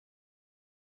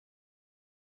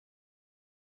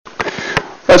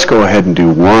Let's go ahead and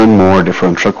do one more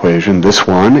differential equation. This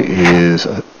one is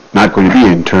not going to be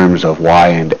in terms of y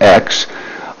and x,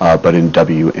 but in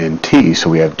w and t. So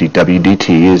we have dw dt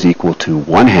is equal to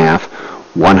 1/2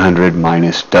 100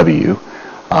 minus w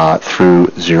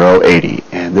through 0, 80.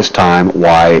 And this time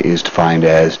y is defined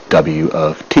as w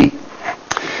of t.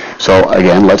 So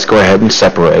again, let's go ahead and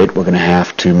separate. We're going to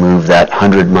have to move that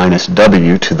 100 minus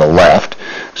w to the left.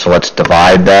 So let's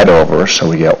divide that over. So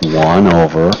we get 1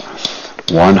 over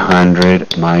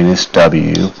 100 minus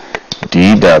w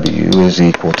dw is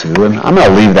equal to, and I'm going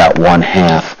to leave that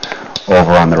 1/2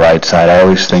 over on the right side. I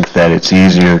always think that it's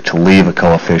easier to leave a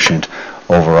coefficient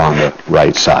over on the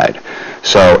right side.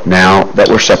 So now that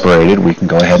we're separated, we can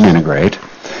go ahead and integrate.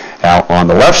 Now on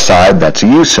the left side, that's a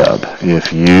u sub.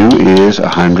 If u is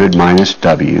 100 minus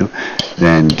w,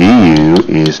 then du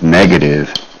is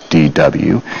negative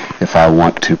dw. If I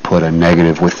want to put a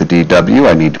negative with the dw,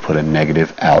 I need to put a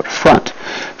negative out front.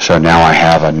 So now I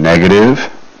have a negative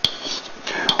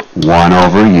 1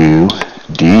 over u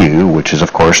du, which is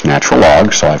of course natural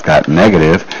log, so I've got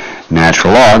negative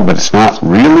natural log, but it's not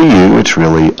really u, it's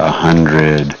really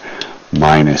 100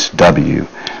 minus w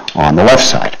on the left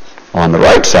side. On the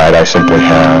right side, I simply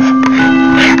have,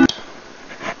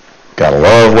 gotta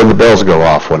love when the bells go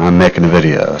off when I'm making a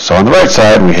video. So on the right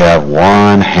side, we have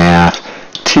 1/2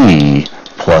 t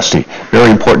plus t. Very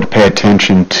important to pay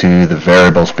attention to the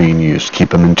variables being used. Keep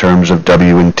them in terms of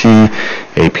w and t.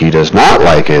 AP does not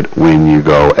like it when you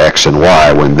go x and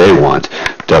y when they want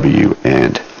w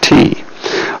and t.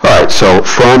 Alright, so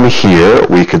from here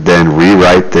we could then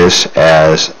rewrite this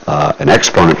as an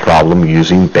exponent problem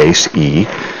using base e.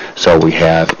 So we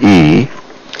have e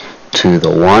to the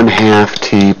 1/2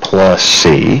 t plus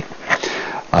c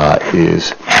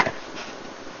is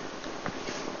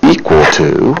equal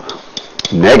to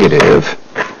negative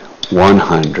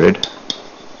 100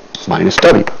 minus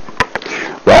w.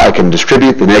 Well, I can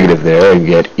distribute the negative there and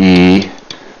get e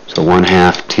to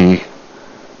 1/2 t,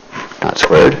 not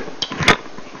squared,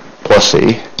 plus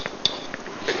c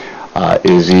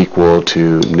is equal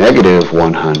to negative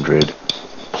 100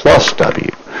 plus w.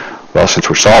 Well, since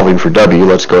we're solving for w,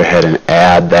 let's go ahead and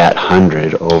add that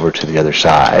 100 over to the other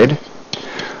side.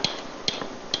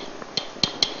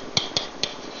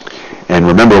 And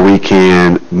remember, we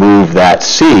can move that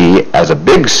c as a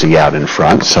big C out in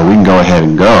front, so we can go ahead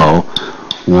and go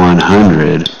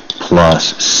 100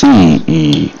 plus ce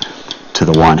to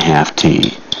the 1/2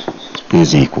 t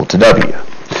is equal to w.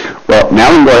 Well, now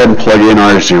we can go ahead and plug in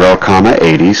our 0,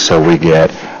 80, so we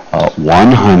get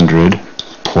 100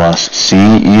 plus ce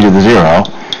to the 0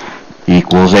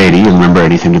 equals 80. And remember,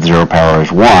 anything to the 0 power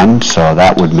is 1, so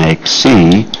that would make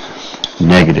c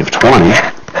negative 20.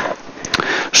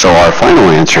 So our final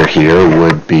answer here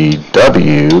would be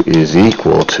w is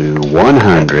equal to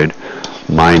 100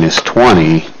 minus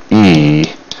 20 e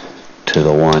to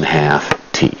the 1/2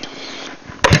 t.